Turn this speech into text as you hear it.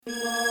Hi,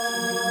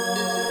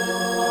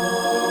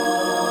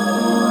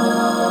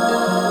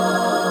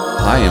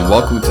 and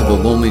welcome to The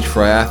Lonely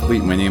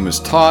Triathlete. My name is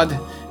Todd,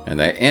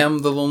 and I am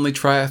The Lonely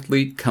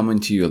Triathlete,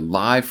 coming to you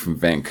live from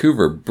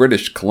Vancouver,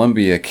 British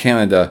Columbia,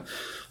 Canada,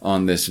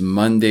 on this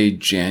Monday,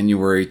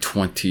 January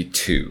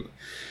 22.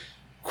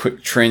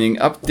 Quick training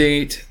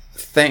update.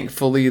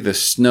 Thankfully, the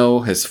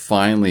snow has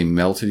finally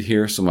melted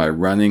here, so my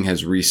running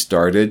has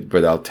restarted,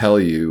 but I'll tell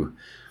you,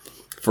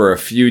 for a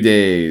few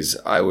days,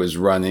 I was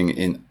running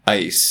in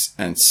ice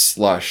and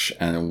slush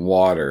and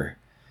water.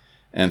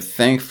 And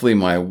thankfully,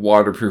 my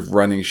waterproof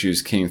running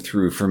shoes came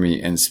through for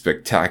me in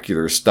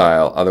spectacular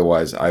style.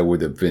 Otherwise, I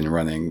would have been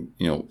running,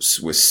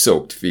 with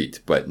soaked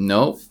feet. But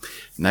no,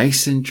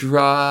 nice and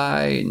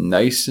dry,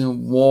 nice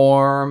and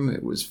warm.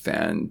 It was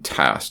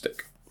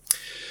fantastic.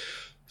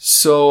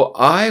 So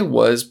I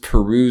was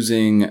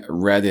perusing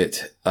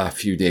Reddit a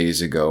few days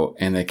ago,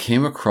 and I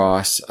came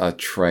across a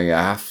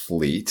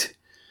triathlete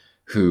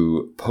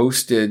who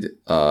posted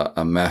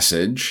a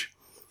message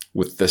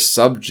with the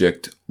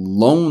subject,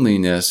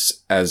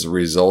 loneliness as a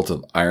result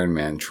of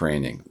Ironman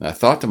training. And I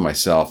thought to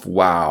myself,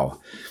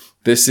 wow,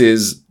 this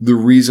is the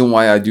reason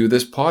why I do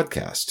this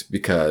podcast,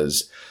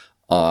 because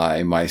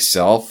I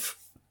myself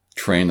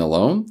train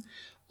alone.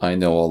 I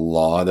know a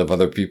lot of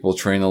other people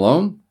train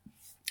alone.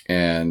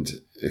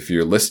 And if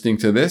you're listening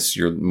to this,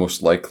 you're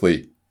most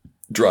likely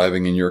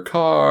driving in your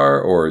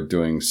car or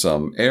doing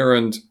some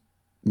errand.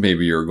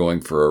 Maybe you're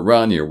going for a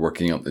run, you're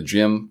working out in the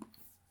gym,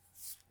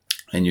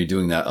 and you're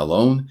doing that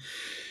alone,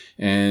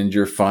 and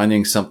you're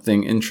finding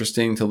something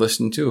interesting to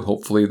listen to.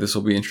 Hopefully this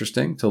will be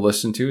interesting to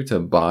listen to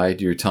bide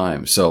your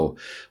time. So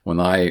when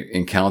I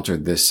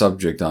encountered this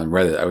subject on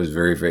Reddit, I was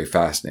very, very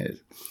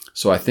fascinated.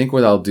 So I think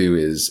what I'll do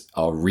is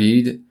I'll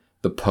read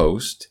the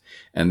post,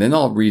 and then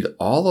I'll read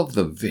all of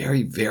the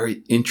very,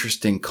 very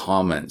interesting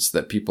comments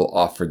that people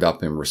offered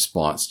up in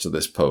response to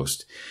this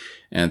post.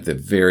 And at the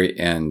very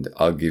end,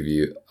 I'll give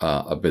you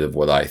a bit of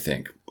what I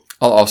think.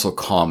 I'll also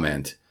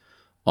comment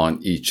on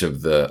each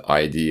of the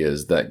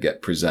ideas that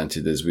get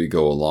presented as we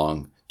go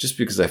along, just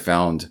because I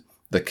found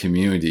the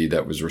community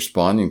that was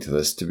responding to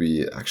this to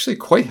be actually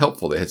quite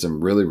helpful. They had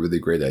some really, really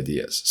great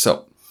ideas.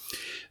 So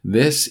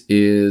this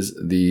is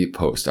the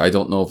post. I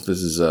don't know if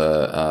this is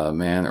a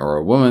man or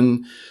a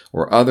woman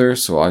or other,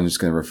 so I'm just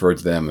going to refer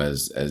to them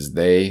as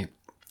they.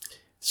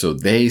 So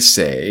they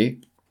say,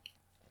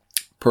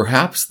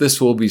 perhaps this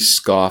will be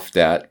scoffed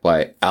at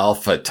by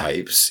alpha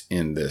types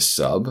in this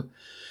sub,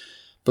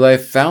 but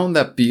I've found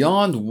that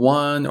beyond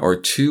 1 or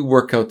 2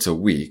 workouts a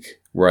week,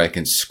 where I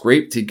can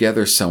scrape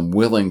together some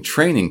willing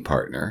training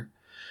partner,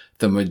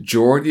 the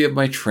majority of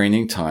my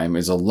training time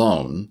is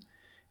alone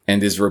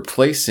and is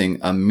replacing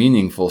a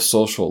meaningful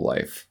social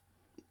life.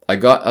 I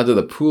got out of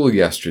the pool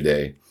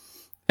yesterday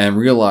and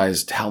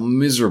realized how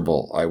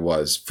miserable I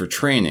was for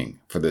training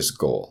for this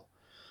goal.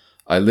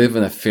 I live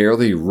in a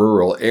fairly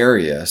rural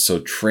area, so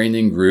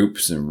training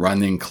groups and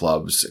running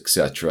clubs,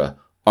 etc.,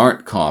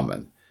 aren't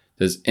common.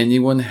 Does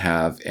anyone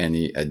have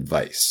any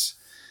advice?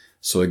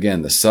 So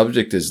again, the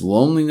subject is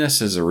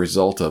loneliness as a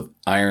result of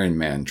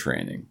Ironman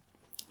training.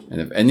 And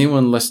if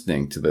anyone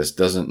listening to this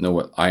doesn't know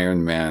what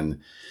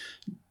Ironman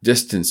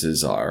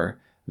distances are,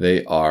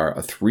 they are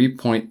a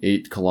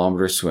 3.8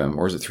 kilometer swim,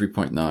 or is it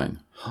 3.9?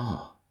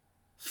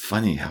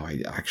 Funny how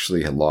I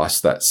actually had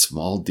lost that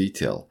small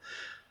detail.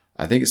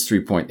 I think it's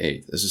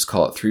 3.8. Let's just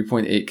call it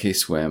 3.8K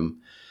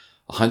swim,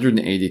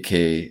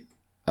 180K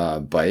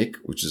bike,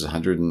 which is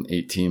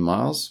 118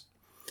 miles,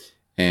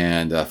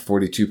 and a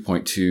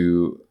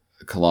 42.2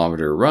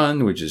 kilometer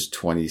run, which is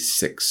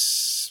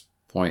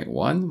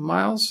 26.1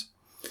 miles.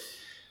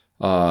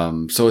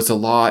 So it's a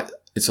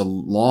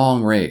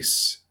long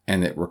race,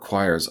 and it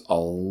requires a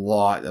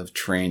lot of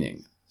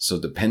training. So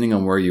depending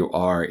on where you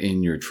are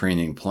in your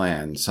training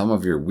plan, some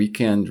of your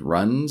weekend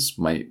runs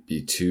might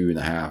be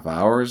 2.5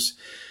 hours,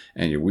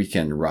 and your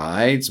weekend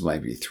rides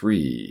might be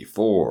 3,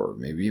 4,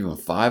 maybe even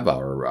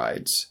 5-hour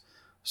rides.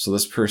 So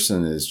this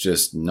person is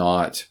just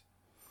not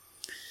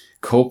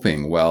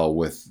coping well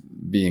with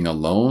being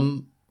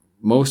alone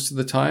most of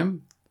the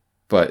time,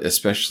 but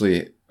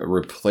especially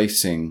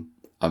replacing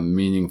a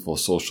meaningful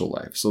social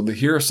life. So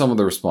here are some of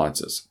the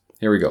responses.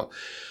 Here we go.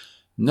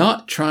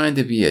 Not trying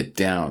to be a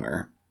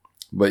downer,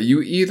 but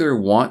you either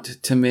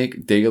want to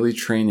make daily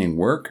training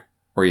work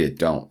or you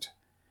don't.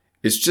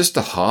 It's just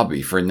a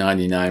hobby for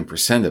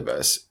 99% of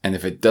us, and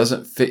if it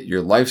doesn't fit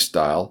your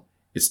lifestyle,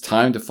 it's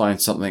time to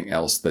find something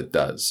else that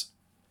does.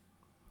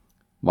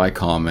 My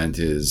comment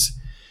is,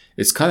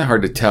 it's kind of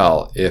hard to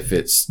tell if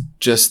it's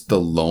just the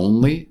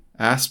lonely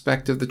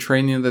aspect of the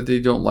training that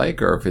they don't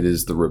like, or if it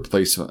is the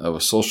replacement of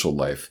a social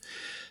life.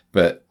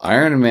 But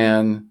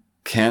Ironman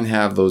can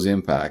have those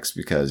impacts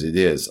because it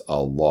is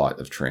a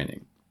lot of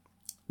training.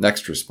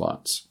 Next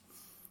response.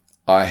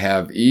 I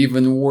have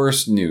even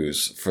worse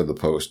news for the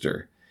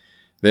poster.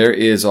 There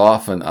is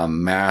often a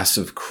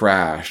massive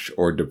crash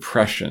or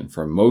depression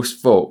for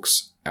most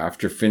folks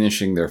after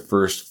finishing their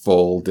first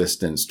full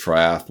distance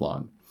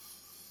triathlon.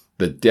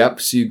 The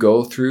depths you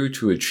go through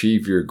to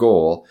achieve your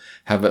goal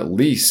have at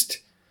least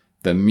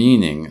the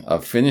meaning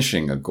of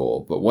finishing a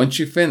goal. But once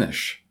you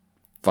finish,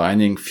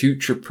 finding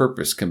future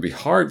purpose can be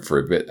hard for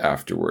a bit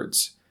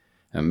afterwards.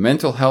 And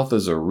mental health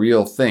is a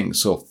real thing,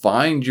 so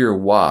find your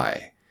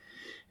why.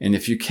 And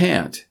if you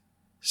can't,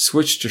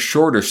 switch to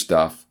shorter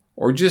stuff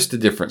or just a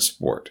different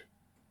sport.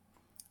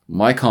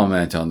 My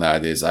comment on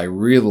that is I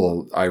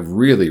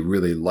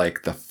really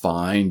like the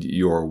find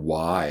your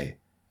why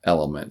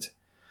element.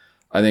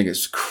 I think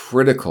it's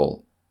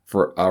critical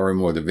for our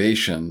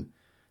motivation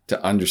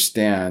to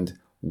understand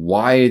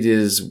why it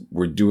is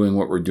we're doing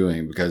what we're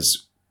doing,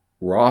 because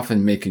we're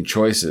often making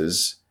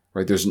choices,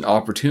 right? There's an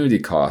opportunity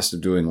cost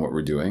of doing what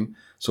we're doing.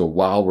 So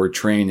while we're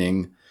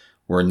training,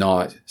 we're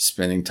not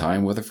spending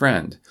time with a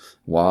friend.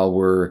 While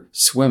we're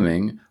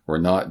swimming, we're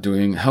not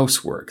doing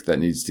housework that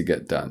needs to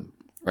get done,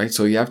 right?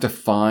 So you have to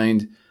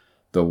find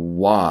the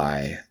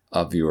why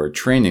of your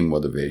training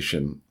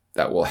motivation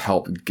that will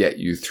help get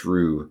you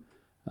through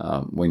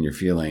when you're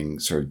feeling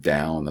sort of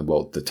down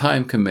about the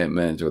time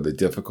commitment or the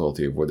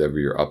difficulty of whatever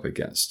you're up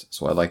against.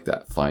 So I like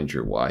that find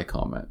your why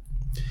comment.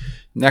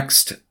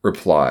 Next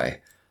reply.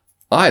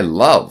 I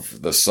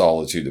love the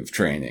solitude of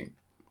training.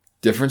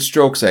 Different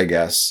strokes, I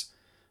guess.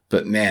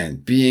 But man,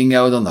 being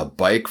out on the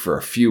bike for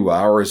a few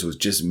hours with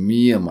just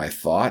me and my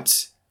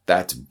thoughts,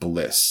 that's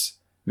bliss.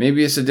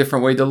 Maybe it's a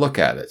different way to look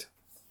at it.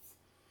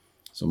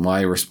 So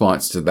my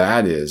response to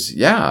that is,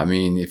 yeah, I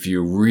mean, if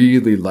you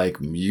really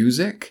like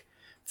music,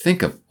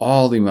 think of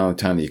all the amount of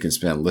time that you can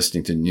spend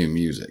listening to new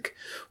music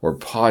or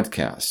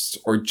podcasts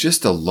or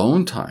just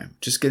alone time,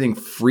 just getting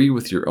free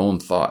with your own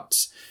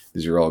thoughts.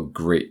 These are all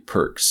great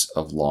perks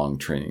of long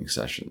training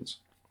sessions.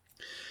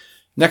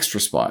 Next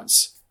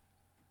response.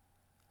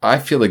 I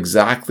feel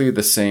exactly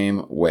the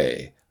same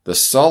way. The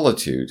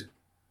solitude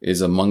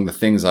is among the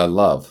things I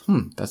love.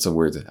 That's a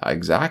word.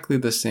 Exactly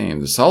the same.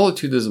 The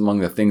solitude is among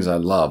the things I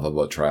love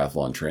about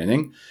triathlon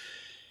training.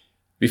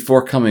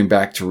 Before coming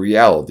back to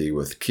reality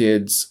with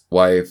kids,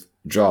 wife,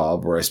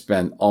 job, where I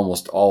spend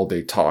almost all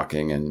day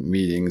talking and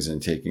meetings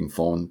and taking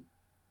phone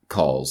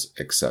calls,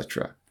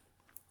 etc.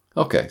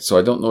 Okay, so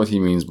I don't know what he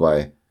means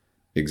by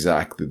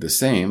exactly the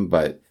same,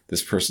 but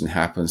this person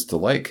happens to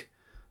like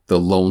the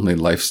lonely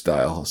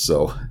lifestyle.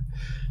 So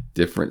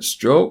different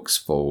strokes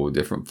for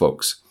different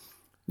folks.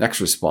 Next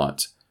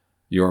response.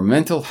 Your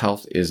mental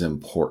health is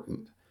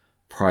important.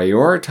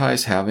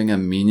 Prioritize having a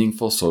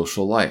meaningful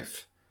social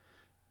life.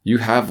 You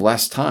have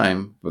less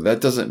time, but that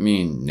doesn't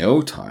mean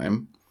no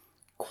time.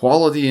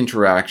 Quality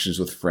interactions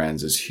with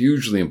friends is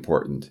hugely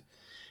important,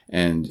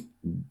 and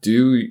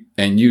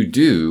you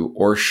do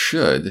or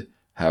should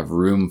have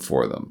room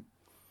for them.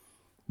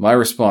 My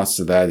response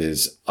to that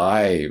is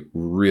I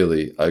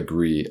really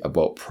agree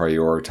about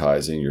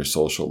prioritizing your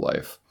social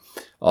life.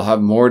 I'll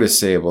have more to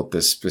say about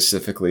this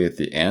specifically at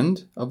the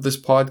end of this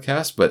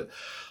podcast, but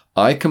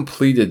I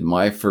completed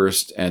my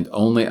first and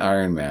only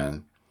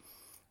Ironman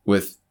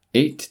with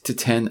 8 to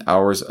 10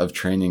 hours of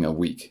training a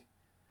week.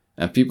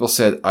 And people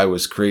said I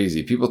was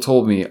crazy. People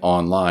told me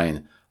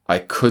online I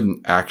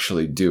couldn't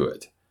actually do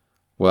it.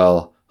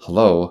 Well,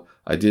 hello,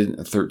 I did it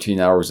in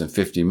 13 hours and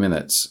 50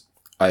 minutes.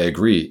 I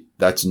agree,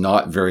 that's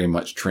not very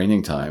much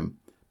training time,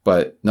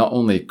 but not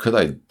only could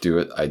I do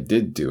it, I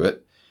did do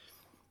it.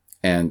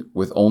 And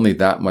with only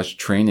that much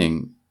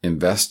training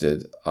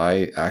invested,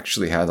 I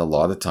actually had a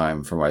lot of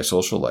time for my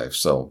social life.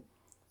 So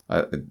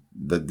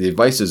the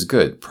advice is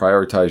good.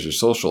 Prioritize your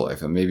social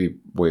life. And maybe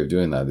a way of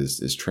doing that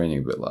is training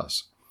a bit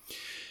less.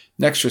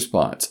 Next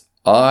response.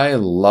 I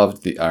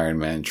loved the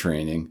Ironman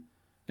training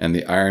and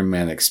the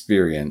Ironman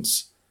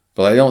experience,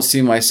 but I don't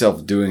see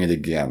myself doing it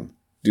again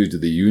due to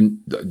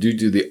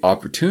the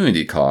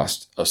opportunity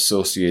cost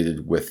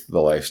associated with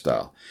the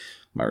lifestyle.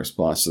 My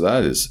response to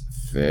that is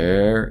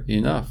fair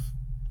enough.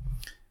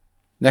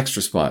 Next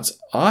response.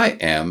 I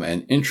am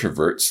an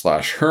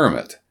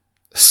introvert/hermit,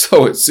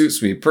 so it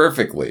suits me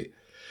perfectly.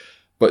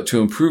 But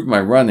to improve my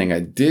running,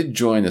 I did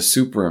join a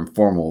super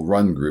informal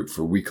run group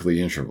for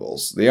weekly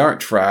intervals. They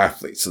aren't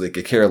triathletes, so they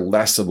could care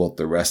less about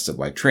the rest of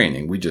my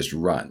training. We just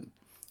run.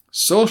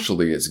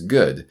 Socially, it's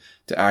good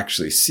to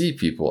actually see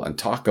people and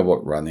talk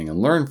about running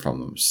and learn from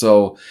them.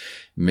 So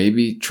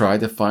maybe try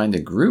to find a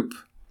group.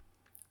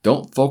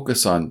 Don't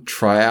focus on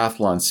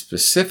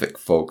triathlon-specific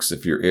folks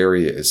if your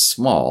area is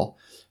small.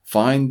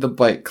 Find the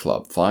bike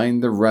club,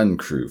 find the run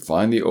crew,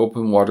 find the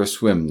open water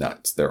swim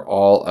nuts. They're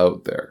all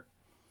out there.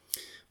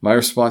 My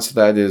response to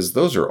that is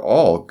those are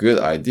all good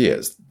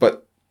ideas,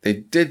 but they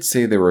did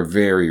say they were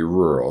very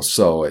rural,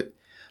 so it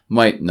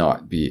might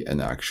not be an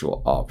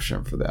actual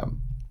option for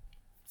them.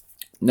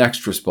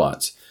 Next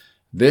response.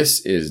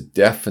 This is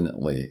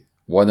definitely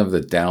one of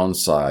the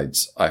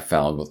downsides I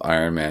found with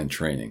Ironman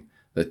training.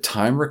 The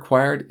time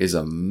required is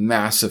a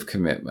massive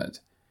commitment.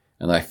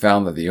 And I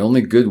found that the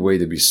only good way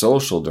to be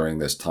social during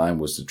this time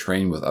was to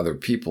train with other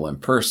people in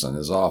person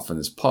as often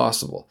as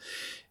possible.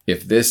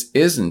 If this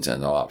isn't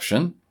an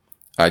option,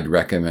 I'd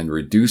recommend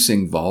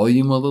reducing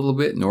volume a little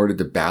bit in order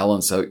to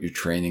balance out your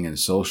training and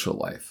social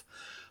life.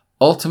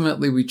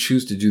 Ultimately, we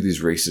choose to do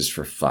these races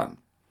for fun.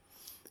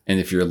 And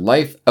if your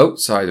life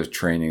outside of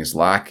training is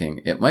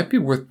lacking, it might be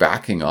worth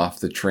backing off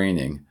the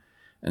training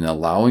and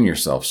allowing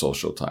yourself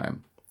social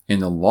time. In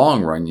the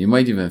long run, you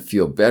might even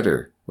feel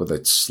better with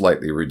a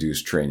slightly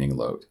reduced training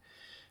load.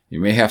 You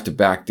may have to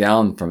back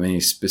down from any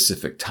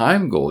specific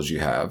time goals you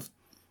have,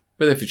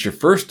 but if it's your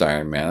first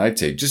Ironman, I'd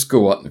say just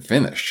go out and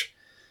finish.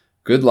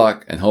 Good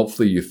luck, and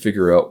hopefully you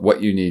figure out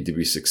what you need to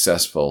be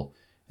successful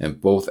in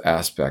both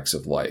aspects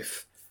of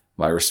life.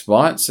 My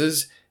response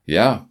is,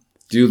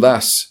 do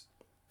less.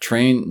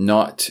 Train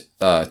not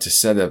to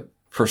set a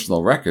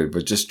personal record,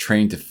 but just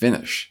train to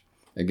finish.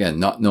 Again,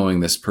 not knowing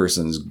this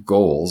person's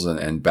goals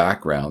and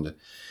background,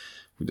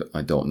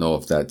 I don't know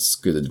if that's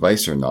good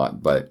advice or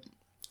not, but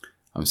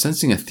I'm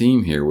sensing a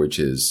theme here, which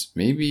is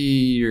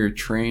maybe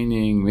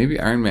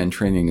Ironman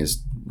training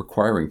is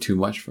requiring too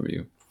much from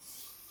you.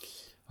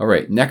 All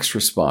right, next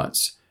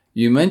response.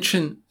 You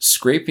mentioned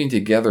scraping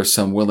together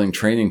some willing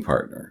training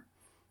partner.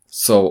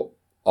 So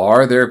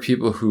are there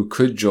people who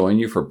could join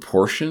you for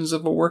portions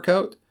of a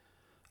workout?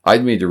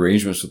 I'd made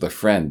arrangements with a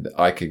friend that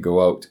I could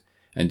go out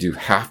and do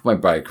half my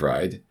bike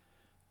ride,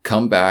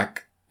 come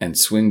back and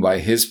swing by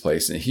his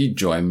place, and he'd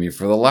join me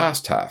for the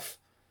last half.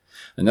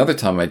 Another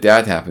time, my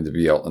dad happened to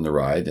be out on the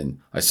ride, and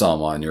I saw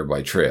him on a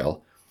nearby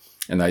trail,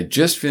 and I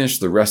just finished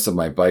the rest of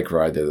my bike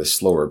ride at a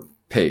slower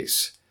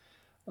pace.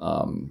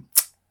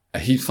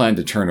 He planned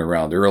to turn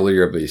around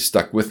earlier, but he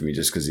stuck with me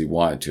just because he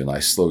wanted to, and I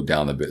slowed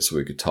down a bit so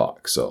we could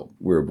talk, so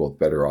we were both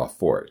better off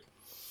for it.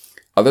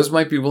 Others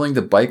might be willing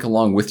to bike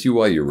along with you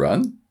while you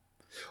run,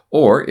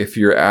 or if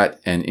you're at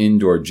an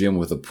indoor gym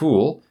with a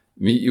pool,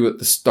 meet you at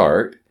the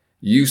start,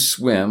 you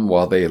swim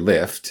while they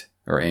lift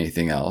or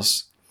anything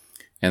else,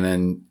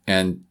 and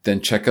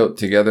then check out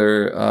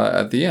together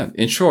at the end.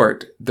 In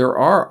short, there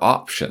are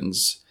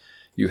options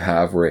you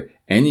have where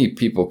any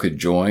people could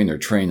join or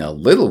train a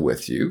little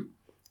with you,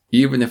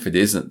 even if it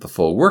isn't the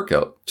full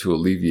workout, to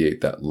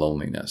alleviate that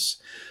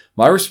loneliness.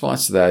 My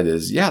response to that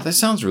is, that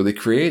sounds really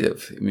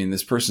creative. I mean,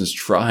 this person's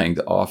trying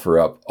to offer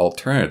up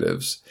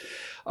alternatives.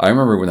 I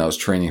remember when I was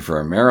training for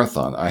a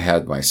marathon, I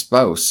had my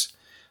spouse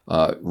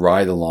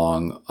ride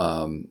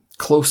along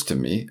close to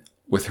me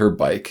with her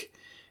bike.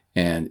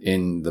 And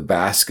in the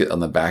basket on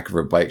the back of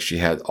her bike, she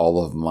had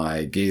all of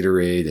my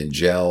Gatorade and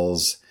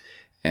gels.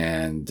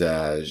 And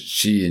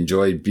she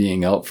enjoyed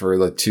being out for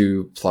the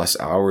 2+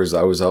 hours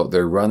I was out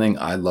there running.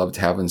 I loved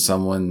having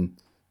someone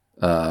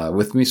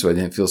with me so I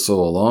didn't feel so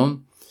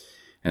alone.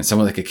 And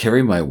someone that could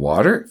carry my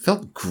water. It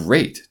felt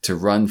great to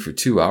run for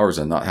 2 hours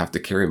and not have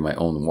to carry my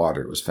own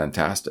water. It was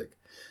fantastic.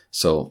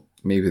 So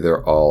maybe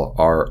there all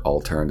are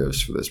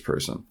alternatives for this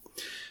person.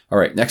 All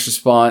right, next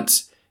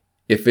response.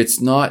 If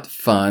it's not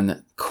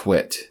fun,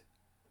 quit.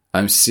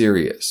 I'm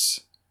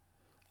serious.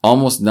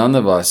 Almost none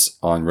of us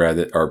on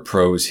Reddit are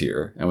pros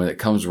here. And when it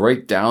comes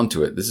right down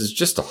to it, this is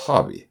just a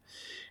hobby.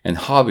 And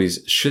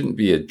hobbies shouldn't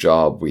be a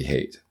job we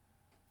hate.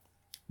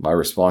 My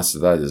response to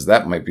that is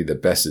that might be the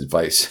best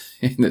advice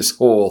in this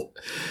whole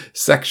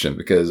section,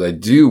 because I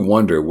do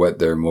wonder what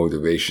their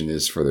motivation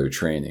is for their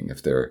training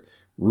if they're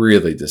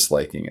really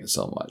disliking it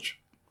so much.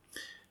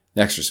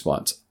 Next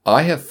response.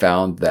 I have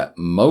found that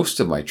most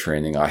of my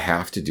training I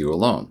have to do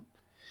alone.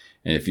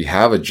 And if you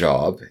have a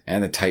job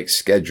and a tight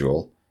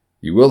schedule,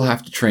 you will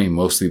have to train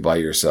mostly by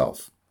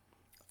yourself.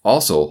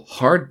 Also,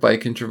 hard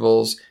bike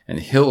intervals and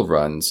hill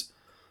runs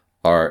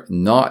are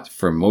not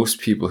for most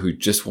people who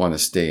just want to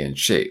stay in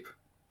shape.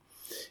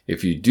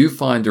 If you do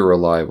find a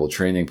reliable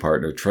training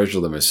partner,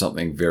 treasure them as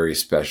something very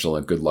special,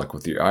 and good luck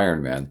with your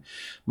Ironman.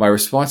 My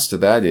response to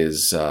that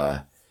is,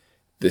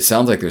 it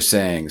sounds like they're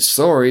saying,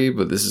 sorry,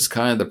 but this is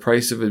kind of the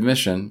price of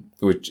admission,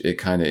 which it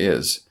kind of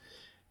is.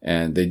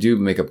 And they do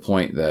make a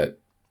point that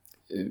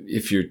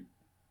if you're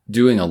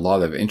doing a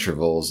lot of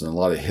intervals and a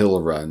lot of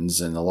hill runs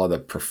and a lot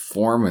of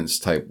performance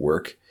type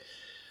work,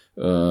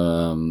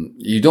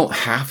 you don't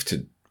have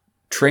to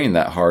train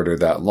that hard or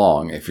that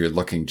long if you're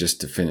looking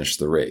just to finish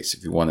the race.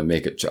 If you want to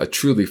make it a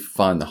truly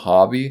fun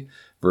hobby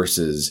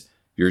versus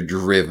you're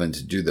driven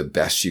to do the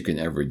best you can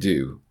ever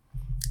do,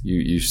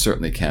 you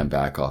certainly can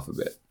back off a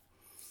bit.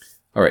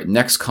 All right,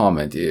 next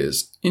comment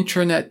is,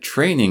 internet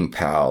training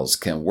pals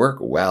can work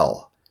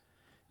well.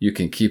 You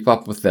can keep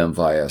up with them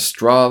via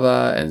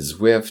Strava and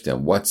Zwift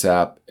and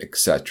WhatsApp,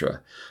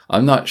 etc.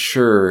 I'm not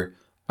sure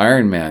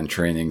Ironman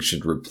training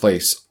should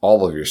replace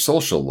all of your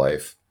social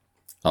life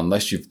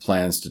unless you've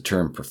plans to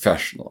turn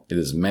professional. It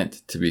is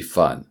meant to be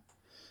fun.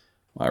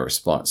 My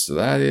response to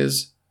that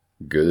is,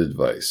 good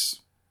advice.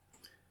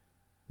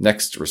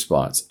 Next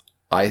response.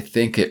 I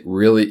think it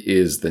really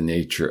is the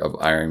nature of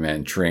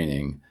Ironman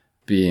training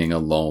being a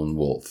lone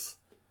wolf.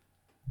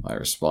 My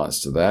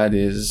response to that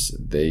is,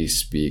 they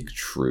speak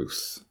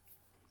truth.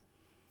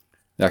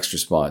 Next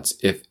response.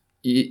 If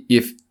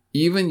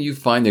even you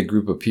find a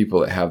group of people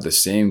that have the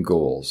same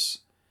goals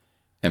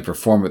and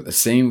perform at the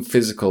same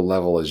physical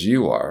level as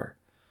you are,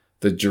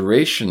 the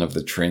duration of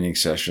the training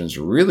sessions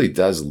really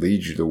does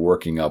lead you to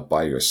working out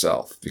by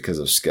yourself because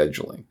of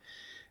scheduling.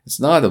 It's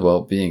not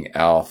about being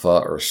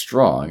alpha or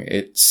strong.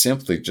 It's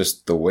simply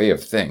just the way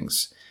of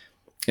things.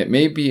 It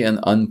may be an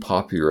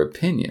unpopular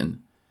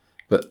opinion,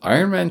 but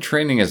Ironman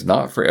training is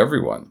not for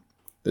everyone.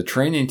 The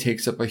training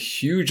takes up a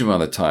huge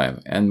amount of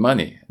time and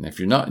money, and if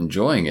you're not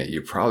enjoying it,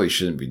 you probably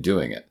shouldn't be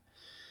doing it.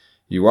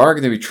 You are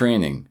going to be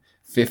training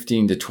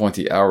 15 to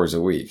 20 hours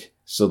a week,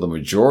 so the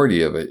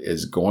majority of it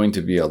is going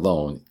to be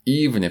alone,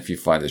 even if you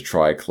find a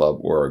tri club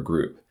or a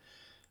group.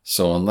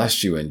 So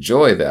unless you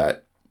enjoy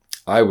that,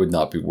 I would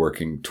not be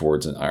working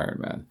towards an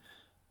Ironman.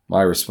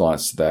 My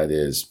response to that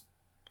is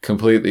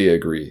completely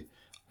agree.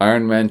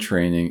 Ironman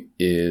training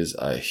is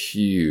a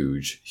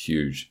huge,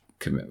 huge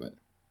commitment.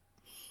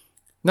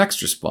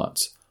 Next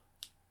response.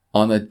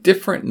 On a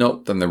different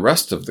note than the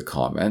rest of the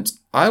comments,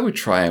 I would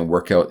try and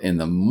work out in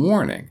the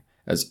morning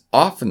as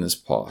often as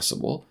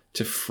possible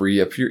to free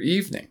up your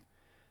evening.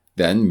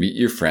 Then meet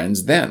your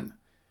friends then.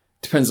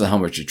 Depends on how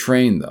much you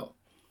train though.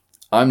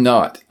 I'm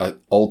not an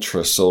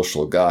ultra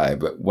social guy,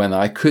 but when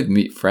I could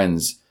meet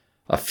friends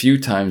a few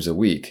times a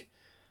week,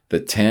 the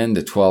 10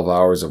 to 12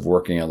 hours of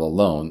working out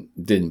alone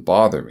didn't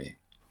bother me.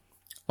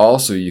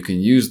 Also, you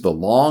can use the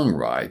long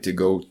ride to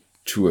go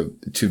to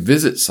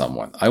visit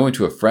someone. I went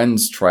to a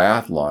friend's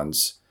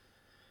triathlons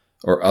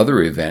or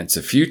other events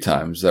a few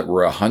times that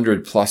were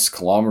 100 plus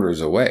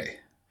kilometers away.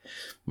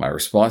 My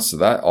response to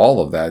that,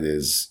 all of that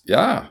is,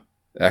 yeah,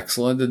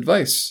 excellent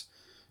advice.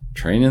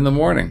 Train in the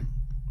morning.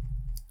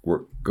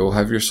 Go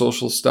have your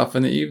social stuff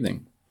in the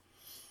evening.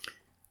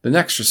 The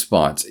next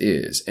response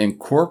is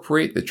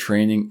incorporate the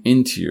training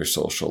into your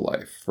social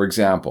life. For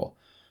example,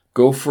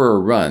 go for a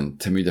run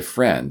to meet a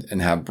friend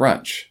and have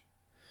brunch.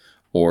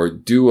 Or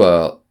do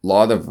a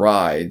lot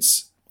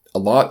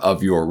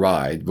of your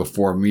ride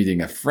before meeting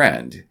a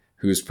friend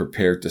who's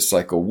prepared to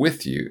cycle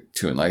with you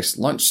to a nice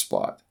lunch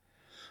spot.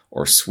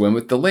 Or swim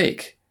at the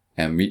lake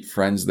and meet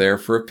friends there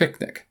for a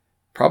picnic.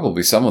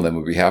 Probably some of them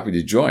would be happy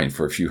to join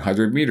for a few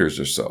 100 meters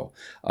or so.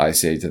 I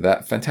say to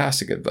that,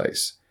 fantastic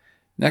advice.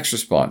 Next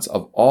response,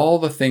 of all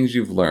the things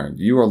you've learned,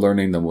 you are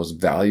learning the most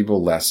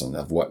valuable lesson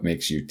of what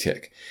makes you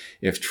tick.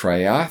 If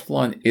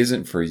triathlon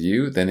isn't for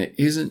you, then it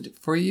isn't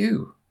for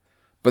you.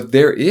 But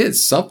there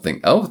is something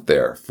out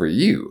there for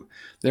you.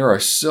 There are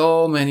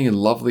so many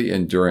lovely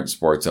endurance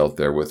sports out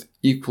there with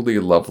equally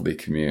lovely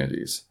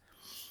communities.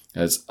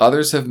 As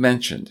others have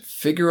mentioned,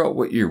 figure out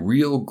what your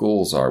real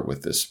goals are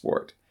with this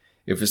sport.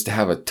 If it's to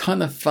have a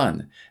ton of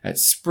fun at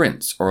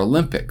sprints or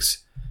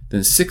Olympics,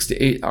 then 6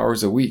 to 8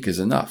 hours a week is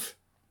enough.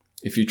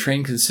 If you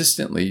train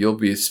consistently, you'll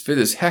be as fit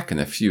as heck in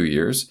a few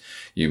years.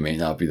 You may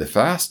not be the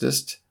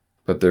fastest,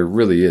 but there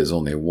really is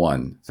only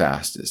one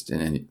fastest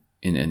in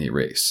any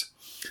race.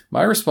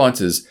 My response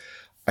is,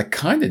 I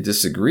kind of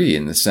disagree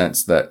in the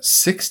sense that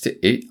 6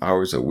 to 8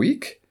 hours a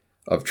week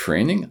of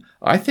training,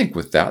 I think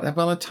with that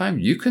amount of time,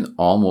 you can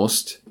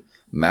almost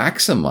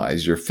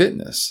maximize your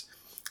fitness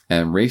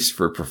and race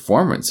for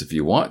performance if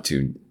you want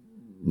to,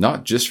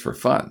 not just for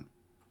fun.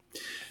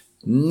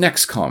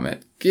 Next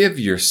comment, give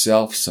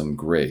yourself some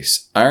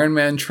grace.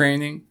 Ironman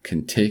training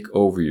can take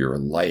over your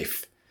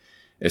life,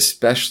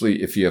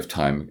 especially if you have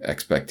time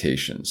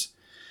expectations.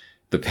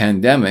 The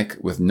pandemic,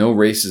 with no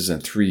races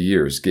in 3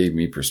 years, gave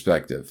me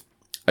perspective.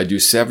 I do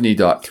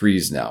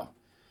 70.3s now,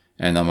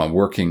 and I'm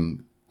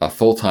a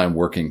full-time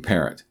working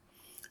parent.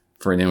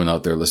 For anyone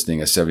out there listening,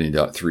 a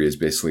 70.3 is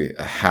basically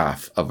a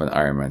half of an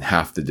Ironman,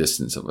 half the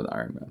distance of an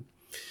Ironman.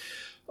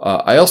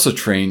 I also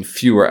train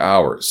fewer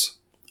hours.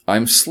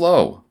 I'm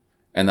slow,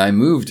 and I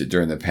moved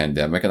during the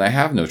pandemic, and I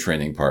have no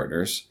training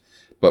partners.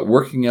 But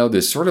working out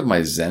is sort of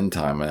my zen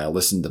time, and I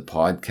listen to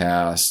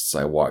podcasts,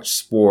 I watch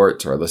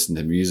sports, or I listen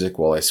to music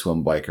while I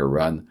swim, bike, or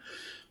run.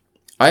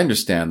 I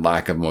understand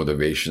lack of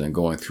motivation and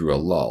going through a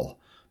lull,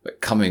 but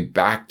coming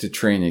back to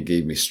training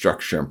gave me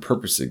structure and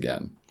purpose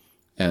again.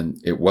 And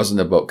it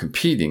wasn't about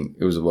competing,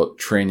 it was about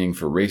training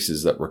for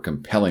races that were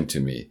compelling to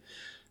me,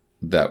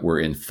 that were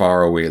in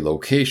faraway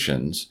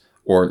locations,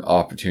 or an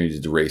opportunity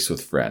to race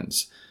with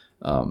friends.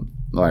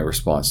 My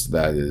response to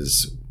that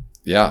is,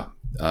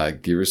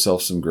 give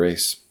yourself some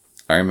grace.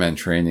 Ironman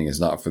training is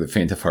not for the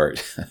faint of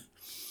heart.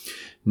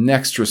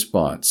 Next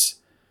response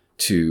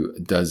to,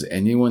 does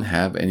anyone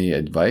have any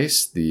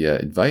advice? The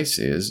advice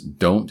is,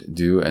 don't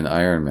do an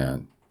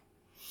Ironman.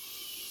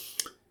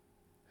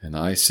 And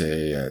I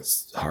say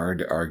it's hard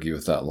to argue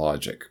with that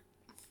logic.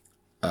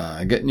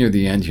 I get near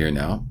the end here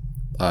now.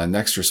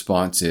 Next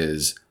response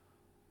is,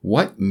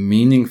 what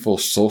meaningful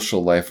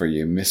social life are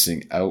you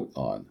missing out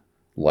on?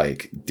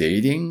 Like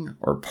dating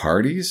or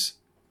parties?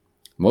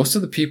 Most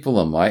of the people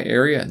in my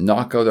area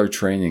knock out our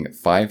training at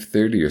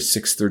 5:30 or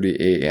 6:30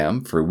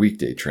 a.m. for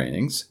weekday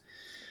trainings.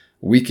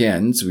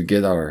 Weekends, we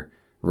get our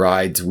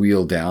rides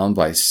wheeled down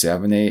by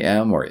 7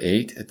 a.m. or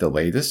 8 at the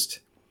latest.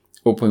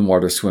 Open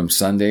water swim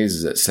Sundays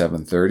is at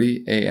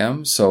 7:30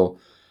 a.m. So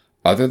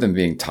other than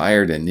being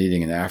tired and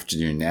needing an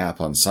afternoon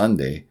nap on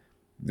Sunday,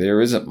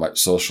 there isn't much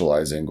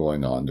socializing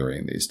going on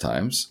during these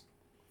times.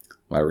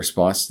 My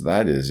response to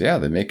that is,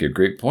 they make a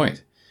great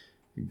point.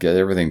 Get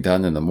everything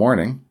done in the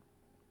morning,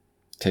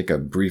 take a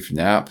brief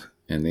nap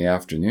in the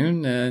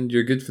afternoon, and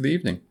you're good for the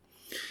evening.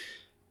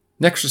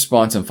 Next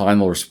response and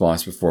final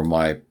response before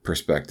my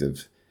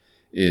perspective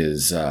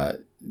is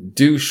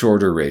do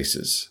shorter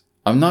races.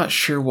 I'm not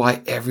sure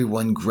why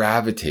everyone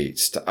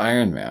gravitates to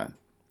Ironman.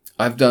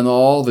 I've done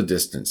all the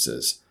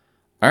distances.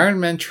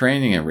 Ironman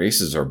training and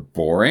races are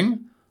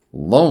boring,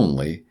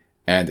 lonely,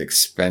 and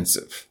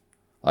expensive.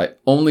 I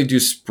only do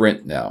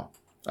sprint now.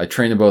 I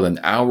train about an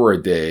hour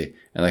a day,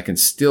 and I can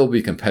still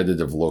be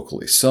competitive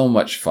locally. So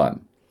much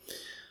fun.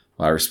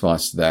 My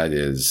response to that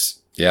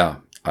is, yeah,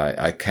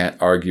 I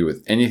can't argue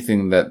with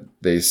anything that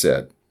they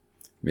said.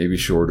 Maybe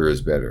shorter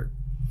is better.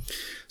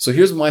 So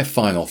here's my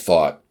final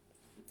thought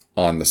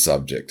on the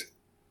subject.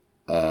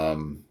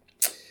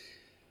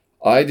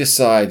 I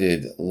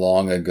decided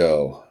long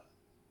ago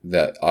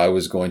that I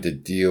was going to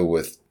deal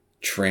with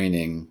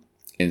training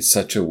in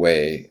such a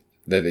way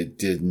that it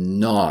did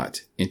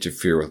not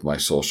interfere with my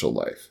social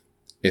life.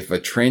 If a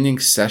training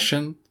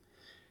session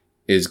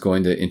is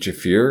going to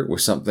interfere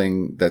with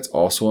something that's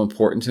also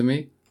important to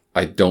me,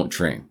 I don't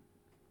train.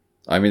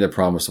 I made a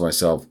promise to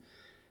myself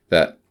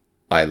that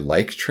I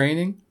like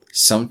training.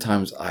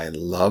 Sometimes I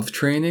love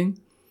training,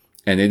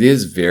 and it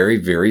is very,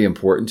 very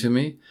important to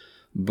me.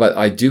 But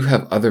I do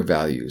have other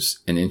values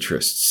and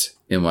interests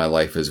in my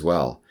life as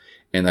well.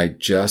 And I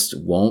just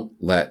won't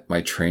let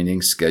my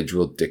training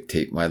schedule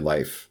dictate my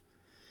life.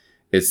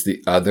 It's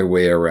the other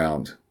way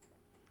around.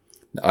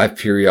 I've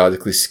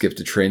periodically skipped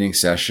a training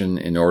session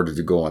in order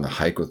to go on a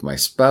hike with my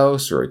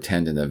spouse or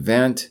attend an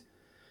event.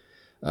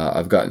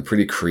 I've gotten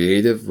pretty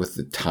creative with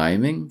the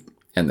timing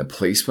and the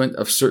placement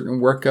of certain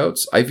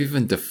workouts. I've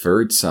even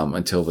deferred some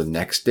until the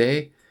next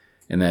day,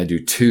 and I do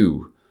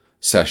 2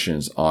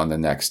 sessions on the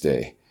next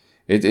day.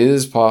 It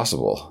is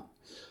possible.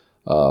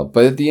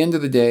 But at the end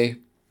of the day,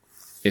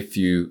 if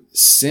you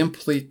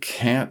simply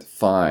can't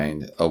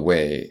find a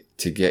way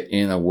to get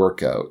in a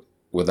workout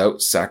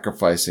without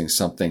sacrificing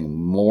something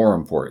more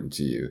important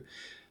to you,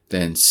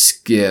 then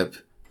skip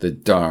the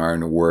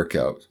darn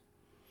workout.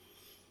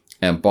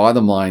 And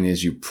bottom line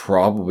is, you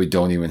probably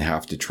don't even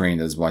have to train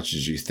as much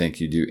as you think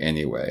you do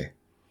anyway.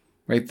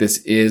 Right? This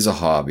is a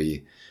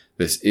hobby.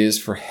 This is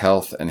for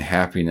health and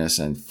happiness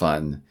and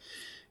fun.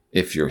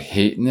 If you're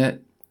hating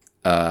it,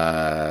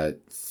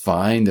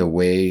 find a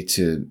way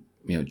to,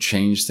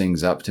 change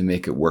things up to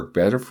make it work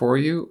better for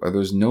you. Or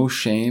there's no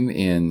shame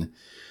in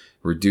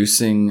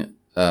reducing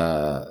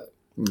the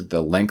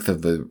length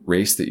of the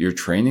race that you're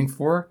training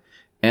for.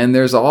 And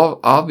there's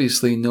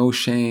obviously no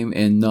shame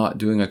in not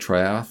doing a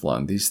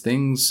triathlon.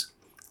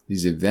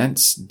 These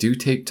events do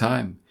take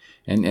time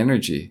and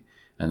energy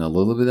and a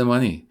little bit of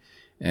money.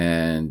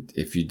 And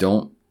if you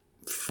don't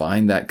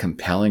find that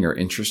compelling or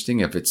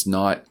interesting, if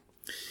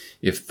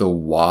the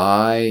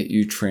why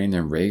you train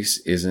and race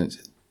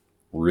isn't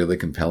really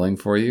compelling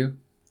for you,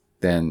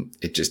 then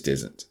it just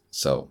isn't.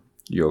 So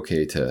you're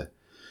okay to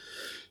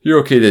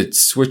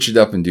switch it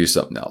up and do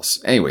something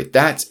else. Anyway,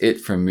 that's it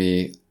from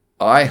me.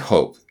 I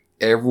hope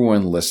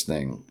everyone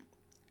listening,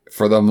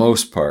 for the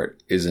most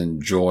part, is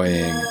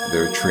enjoying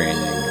their training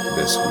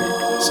this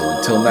week. So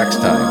until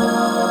next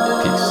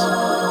time, peace.